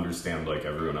you understand, like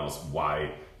everyone else,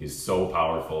 why he's so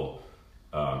powerful,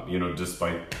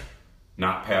 despite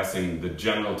not passing the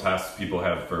general test people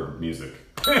have for music,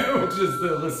 which is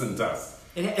the listen test.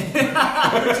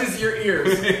 Which is your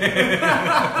ears.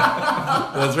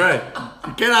 That's right.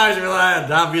 You can't always rely on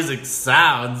how music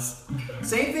sounds.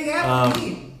 Same thing happened to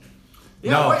me.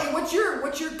 Yeah, no. What's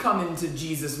your coming to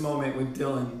Jesus moment with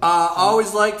Dylan?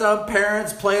 Always liked them.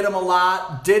 Parents played them a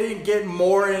lot. Didn't get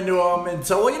more into them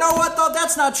until, well, you know what though?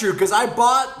 That's not true, because I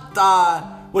bought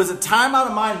Time Out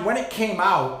of Mind when it came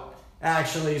out,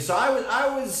 actually. So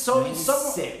I was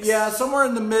somewhere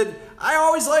in the mid. I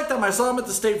always liked him. I saw him at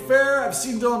the State Fair. I've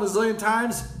seen Dylan a zillion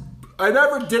times. I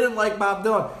never didn't like Bob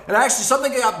Dylan. And actually,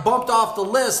 something that got bumped off the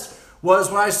list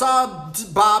was when I saw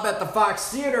Bob at the Fox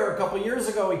Theater a couple years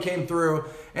ago. He came through,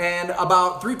 and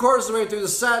about 3/4 of the way through the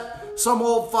set, some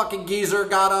old fucking geezer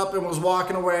got up and was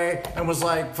walking away and was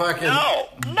like, fucking... No!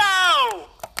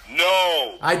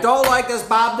 I don't like this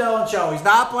Bob Dylan show. He's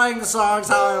not playing the songs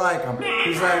how I like them.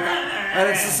 He's like, and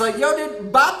it's just like, yo,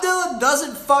 dude, Bob Dylan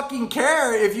doesn't fucking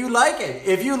care if you like it.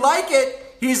 If you like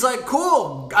it, he's like,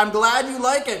 cool, I'm glad you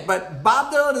like it. But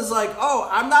Bob Dylan is like, oh,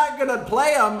 I'm not gonna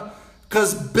play him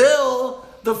because Bill,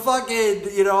 the fucking,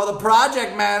 the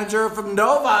project manager from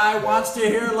Novi wants to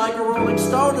hear Like a Rolling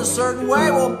Stone a certain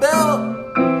way. Well,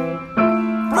 Bill,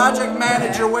 project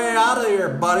manage your way out of here,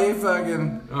 buddy.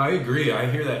 Fucking. Oh, I agree. I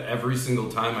hear that every single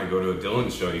time I go to a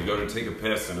Dylan show. You go to take a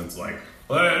piss, and it's like,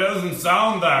 well, it doesn't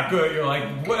sound that good. You're like,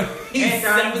 what? It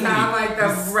doesn't sound like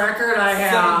the record I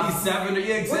have. 77,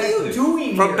 yeah, exactly. What are you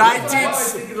doing From here?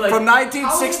 1962.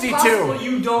 How is it possible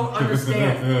you don't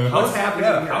understand what's happening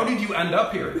here? How did you end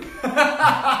up here?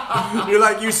 You're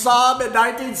like, you saw him in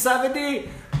 1970,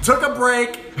 took a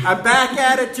break, I'm back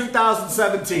at it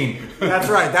 2017. That's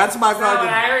right, that's my fucking...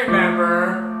 I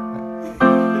remember.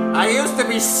 I used to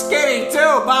be skinny too.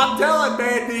 Bob Dylan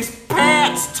made these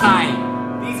pants tight.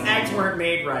 These eggs weren't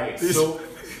made right. So,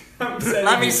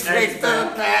 Let me speak to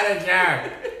the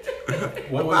manager.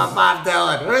 what About was... Bob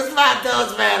Dylan. Who's Bob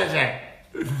Dylan's manager?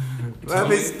 Let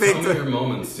me speak tell to... me your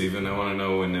moment, Steven. I want to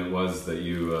know when it was that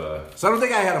you So I don't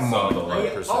think I had a saw the moment.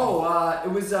 light.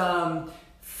 It was,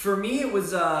 for me, it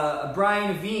was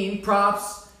Brian Aveen.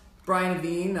 Props, Brian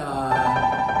Aveen,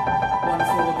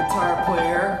 wonderful guitar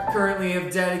player, currently of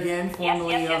Dead Again,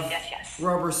 formerly of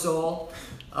Rubber Soul.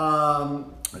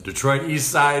 Detroit East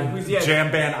Side jam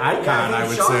band icon, I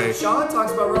would say. Sean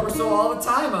talks about Rubber Soul all the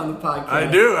time on the podcast. I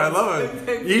do, I love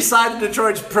it. East Side of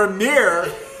Detroit's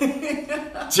premier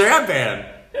jam band.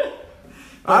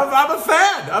 I'm a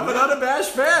fan. I'm an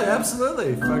unabashed fan,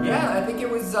 absolutely. Yeah, I think it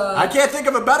was... I can't think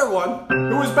of a better one.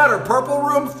 Who was better, Purple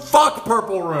Room? Fuck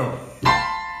Purple Room.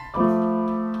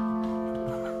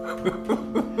 How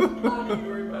do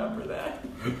you remember that?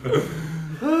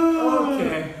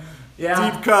 Okay.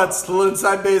 Yeah. Deep cuts, little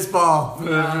inside baseball.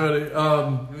 It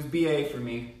was BA for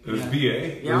me. It was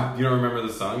BA? Yeah. You don't remember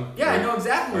the song? Yeah, I know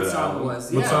exactly what song it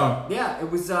was. What song? Yeah, it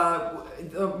was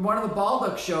one of the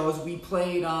Baldock shows we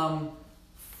played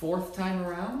fourth time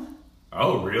around.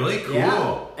 Oh, really? Cool.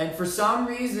 Yeah. And for some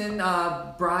reason,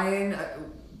 Brian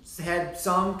had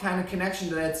some kind of connection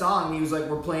to that song. He was like,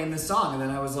 we're playing this song. And then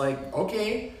I was like,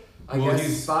 okay, I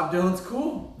guess Bob Dylan's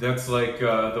cool. That's like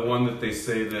the one that they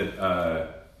say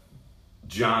that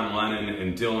John Lennon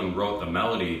and Dylan wrote the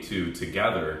melody to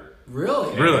together.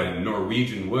 Really? And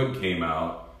Norwegian Wood came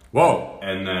out. Whoa.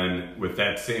 And then with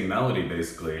that same melody,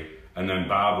 basically. And then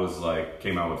Bob was like,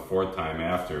 came out with fourth time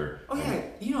after. Oh,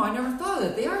 yeah. I never thought of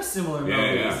that. They are similar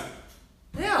melodies.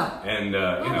 Yeah. And,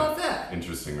 How about that?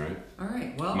 Interesting, right? All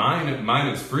right, well. Mine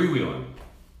is Freewheeling.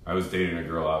 I was dating a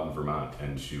girl out in Vermont,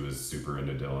 and she was super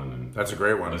into Dylan. And that's a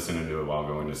great one. Listening to it while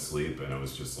going to sleep, and it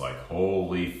was just like,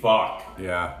 holy fuck.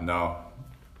 Yeah, no.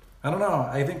 I don't know.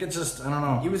 I think it's just, I don't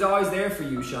know. He was always there for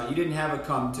you, Sean. You didn't have it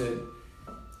come to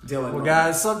Dylan. Well,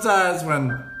 guys, sometimes when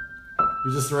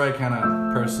you're just the right kind of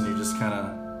person, you just kind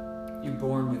of... You're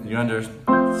born with it. You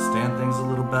understand things a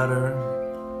little better.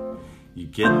 You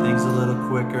get things a little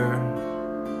quicker.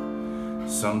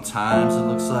 Sometimes it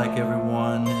looks like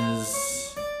everyone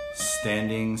is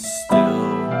standing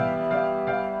still.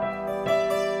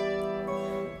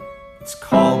 It's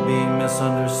called being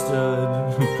misunderstood.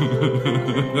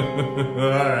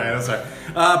 Alright, I'm sorry.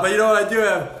 But you know what I do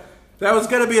have? That was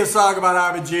going to be a song about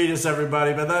I'm a genius,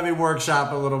 everybody, but let me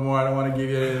workshop a little more. I don't want to give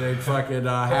you anything fucking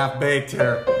half-baked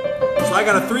here. So I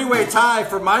got a three-way tie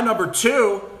for my number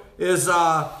 2 is...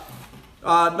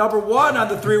 number 1 on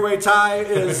the three-way tie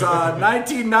is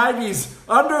 1990's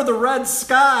Under the Red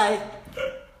Sky,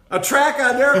 a track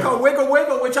on there called Wiggle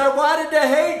Wiggle, which I wanted to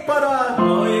hate, but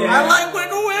I like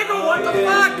Wiggle Wiggle. What the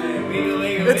fuck?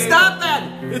 It's not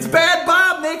that. It's Bad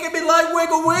Bob making me like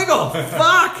Wiggle Wiggle.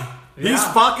 Fuck. He's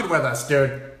fucking with us,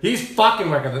 dude. He's fucking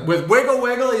with us. With Wiggle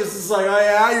Wiggle, he's just like, oh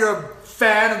yeah, you're a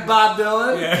fan of Bob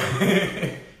Dylan?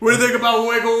 Yeah. What do you think about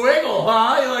Wiggle Wiggle,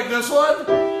 huh? You like this one?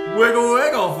 Wiggle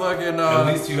Wiggle, fucking... At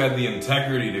least you had the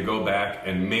integrity to go back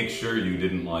and make sure you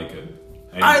didn't like it.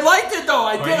 And I liked it though,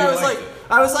 I did.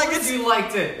 I was like, it's... You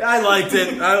liked it. I liked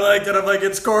it. I'm like,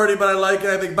 it's corny, but I like it.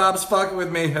 I think Bob's fucking with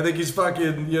me. I think he's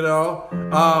fucking,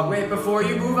 Wait, before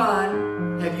you move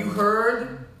on, have you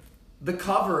heard the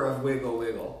cover of Wiggle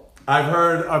Wiggle? I've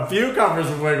heard a few covers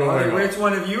of Wiggle Wiggle. Which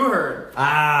one have you heard?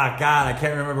 Ah, God, I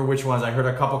can't remember which ones. I heard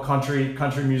a couple country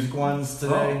music ones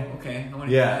today. Oh, okay.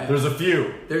 Yeah, there's a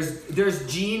few. There's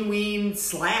Gene Ween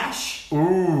Slash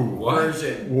Ooh.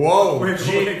 version. Whoa. Wiggle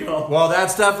Wiggle. Well,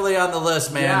 that's definitely on the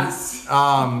list, man. Yes.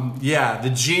 Yeah, the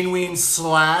Gene Ween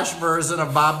Slash version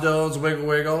of Bob Dylan's Wiggle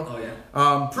Wiggle. Oh, yeah.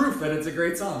 Proof that it's a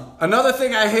great song. Another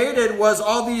thing I hated was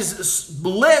all these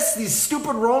lists, these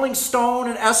stupid Rolling Stone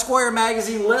and Esquire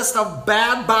magazine lists of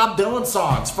bad Bob Dylan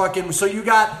songs. Fucking, so you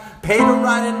got pay to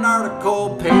write an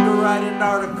article, pay to write an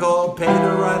article, pay to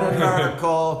write an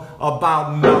article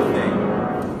about nothing.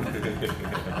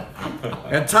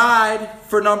 And tied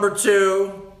for number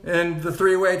 2 in the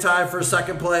 3-way tie for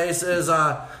second place is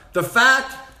the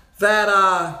fact that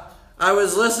I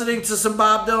was listening to some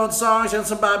Bob Dylan songs and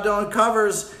some Bob Dylan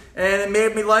covers, and it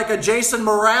made me like a Jason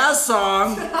Mraz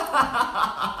song.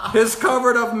 His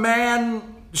cover of Man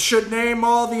Should Name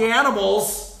All the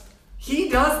Animals. He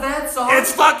does that song?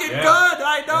 It's fucking good,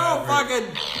 I know, fucking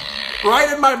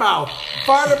right in my mouth.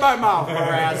 Fart in my mouth,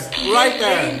 Mraz. Right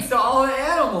there. Names to all the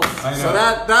animals. I know. So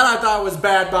that I thought was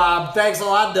bad, Bob. Thanks a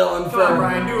lot, Dylan. Come on,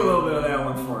 Brian, do a little bit of that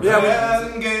one for us. Yeah,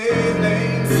 And gave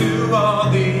names to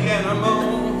all the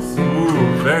animals.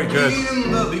 Ooh, very good.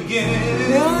 In the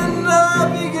beginning, In the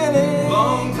beginning,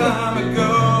 long time ago.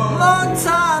 long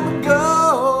time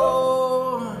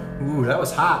ago. Ooh, that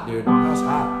was hot, dude. That was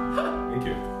hot. Thank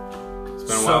you. It's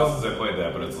been a while since I played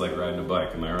that, but it's like riding a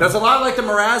bike. Am I right? That's a lot like the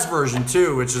Mraz version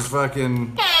too, which is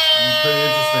fucking pretty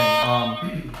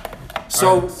interesting. So,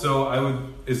 All right, so I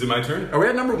would. Is it my turn? are we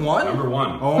at number 1? Number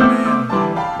 1. Oh man.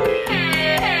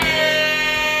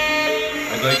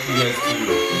 I'd like you guys to.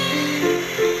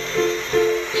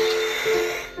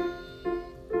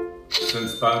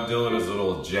 Since Bob Dylan is a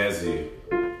little jazzy,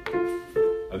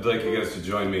 I'd like you guys to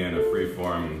join me in a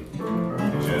freeform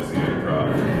jazzy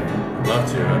improv. I'd love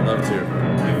to.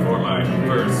 Before my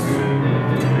first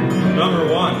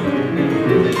number 1.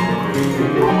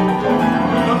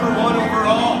 Number 1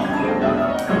 overall.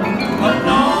 Of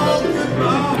all good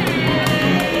Bob.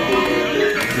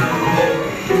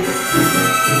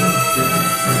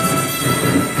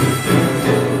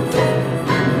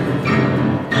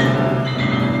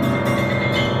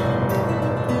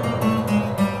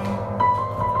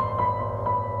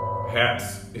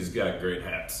 Hats. He's got great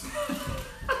hats.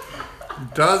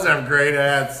 Does have great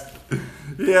hats.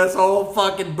 He has whole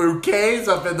fucking bouquets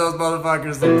up in those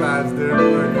motherfuckers sometimes,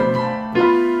 dude.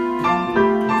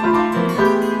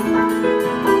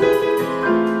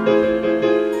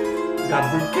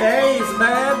 Got bouquets,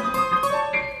 man.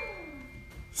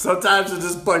 Sometimes you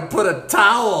just like put a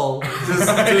towel,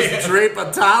 just drape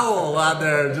a towel on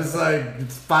there, just like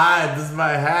it's fine. This is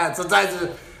my hat. Sometimes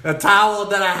a towel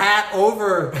and then a hat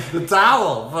over the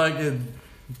towel. Fucking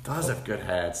does have good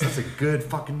hats. That's a good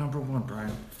fucking number 1,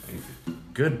 Brian.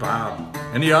 Good Bob.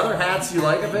 Any other hats you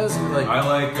like of his? Like I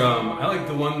like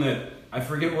the one that I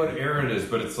forget what era it is,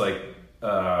 but it's like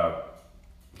I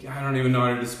don't even know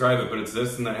how to describe it, but it's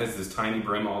this and that has this tiny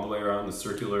brim all the way around the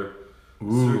circular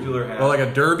hat. well, like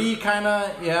a derby kind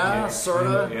of, yeah, sort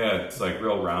of. Yeah, it's like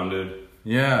real rounded.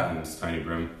 Yeah. And this tiny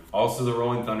brim. Also, the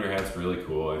Rolling Thunder hat's really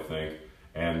cool, I think.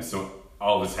 And so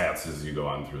all of his hats as you go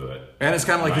on through it. And it's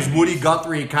kind of like his 90s. Woody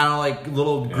Guthrie, kind of like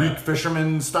little Greek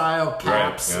fisherman style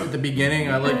caps yeah. at the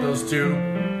beginning. I like those too.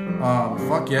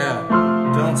 Fuck yeah.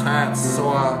 Dylan's hats. So,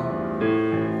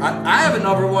 I have a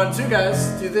number 1 too, guys.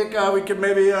 Do you think we could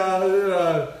maybe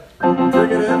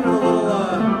bring it in with a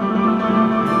little...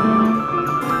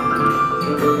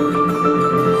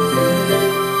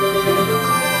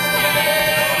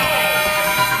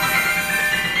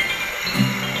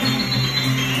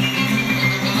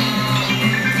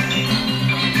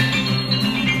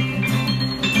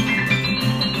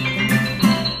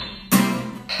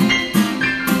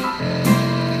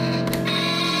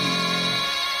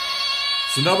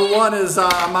 So number 1 is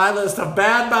on my list of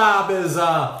Bad Bob is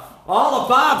all of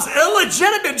Bob's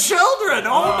illegitimate children.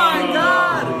 Oh my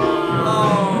God.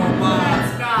 Oh my.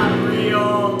 That's not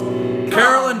real.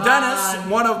 Carolyn Come Dennis, on.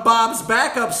 one of Bob's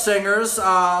backup singers,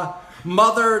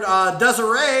 mothered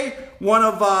Desiree, one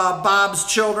of Bob's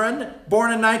children,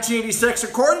 born in 1986.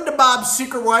 According to Bob's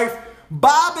secret wife,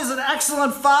 Bob is an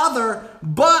excellent father,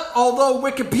 but although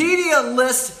Wikipedia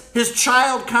lists his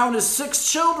child count as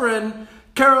 6 children,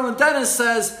 Carolyn Dennis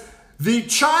says the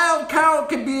child count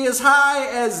could be as high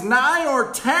as 9 or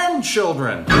 10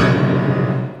 children.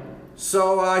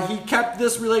 So he kept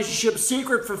this relationship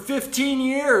secret for 15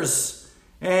 years.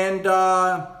 And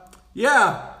apparently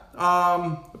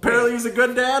he's a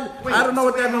good dad. Wait, I don't know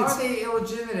what that How means. are they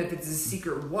illegitimate if it's his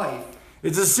secret wife?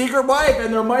 It's a secret wife,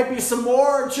 and there might be some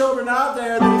more children out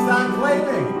there that he's not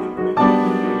claiming.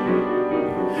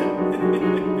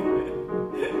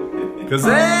 Cause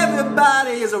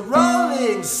everybody is a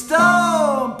rolling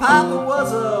stone. Papa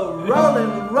was a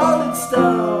rolling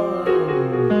stone.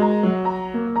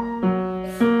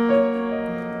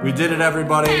 We did it,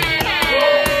 everybody.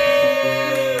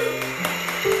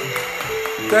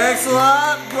 Thanks a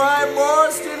lot, Brian Moore,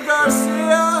 Steve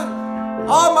Garcia.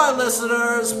 All my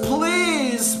listeners,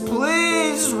 please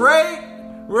rate,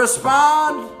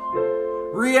 respond,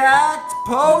 react,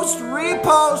 post,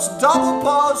 repost, double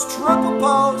post, triple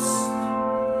post.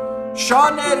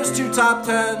 Sean Nader's 2 top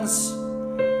 10s.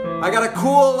 I got a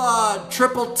cool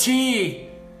triple T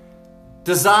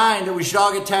design that we should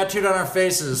all get tattooed on our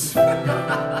faces.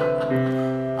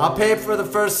 I'll pay for the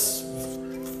first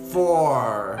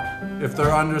 4 if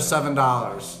they're under $7.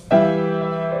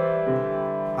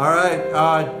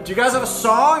 Alright, do you guys have a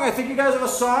song? I think you guys have a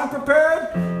song prepared.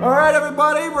 Alright,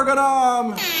 everybody, we're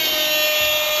gonna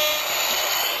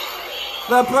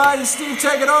let Brian and Steve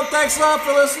take it home. Thanks a lot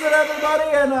for listening, everybody.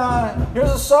 And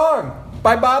here's a song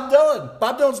by Bob Dylan.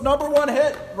 Bob Dylan's #1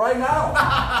 hit right now.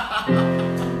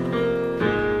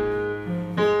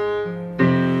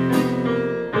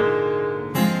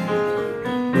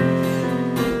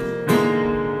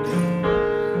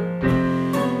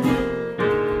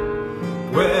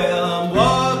 Well, I'm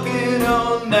walking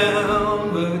on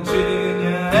down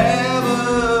Virginia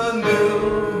Avenue,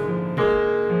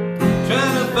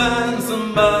 trying to find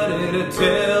somebody to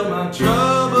tell my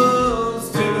troubles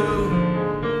to.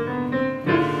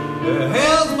 The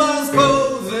health bar's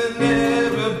closing,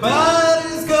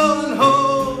 everybody's going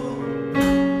home.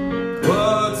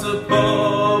 What's a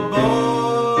poor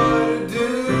boy to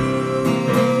do?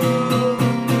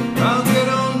 I'll get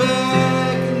on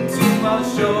back into my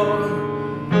shore.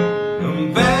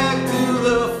 I'm back to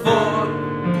the fort.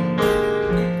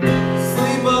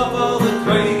 Sleep off all the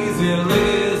crazy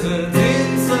lizards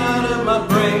inside of my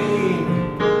brain.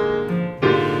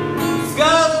 There's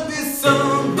gotta be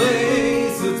some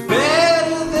place that's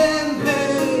better than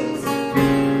this.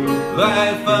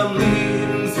 Life I'm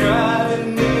leading's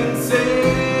driving me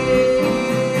insane.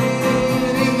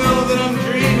 You know that I'm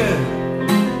dreaming.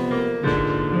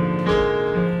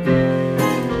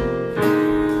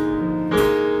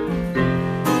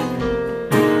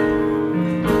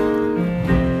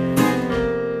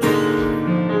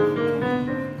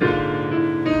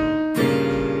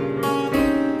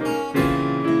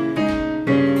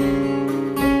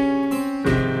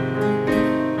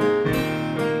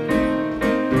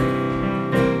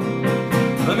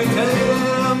 Let me tell you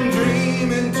that I'm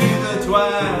dreaming to the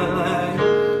twilight.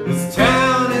 This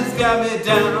town has got me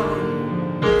down.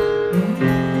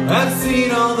 I've seen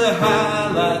all the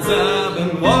highlights, I've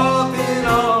been walking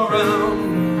all around.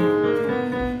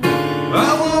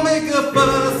 I won't make a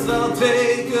fuss, I'll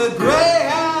take a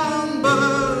Greyhound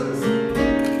bus.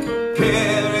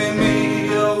 Carry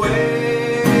me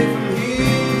away from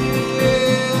here.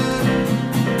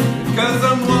 Cause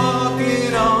I'm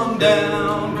walking on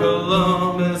down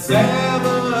Columbus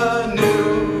Avenue.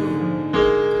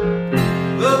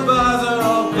 The bars are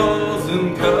all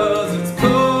closing cause it's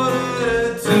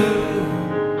 1:45.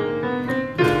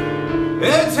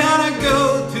 Every town I go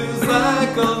to's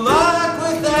like a lock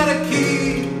without a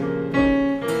key.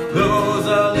 Those I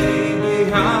leave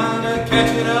behind are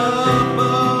catching up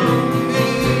on me.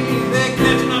 They're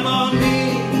catching up on me.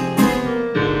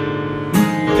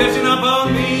 Catching up on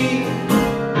me.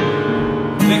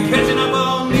 They're catching up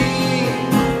on me.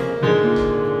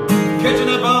 Catching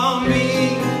up on me.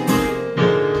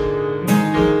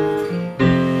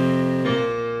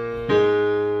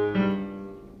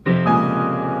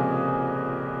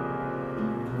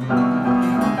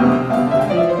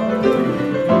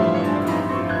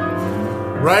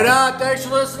 Right on. Thanks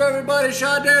for listening, everybody.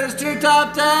 Sean Nader's 2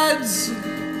 top 10s.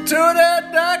 Tune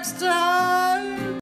in next time.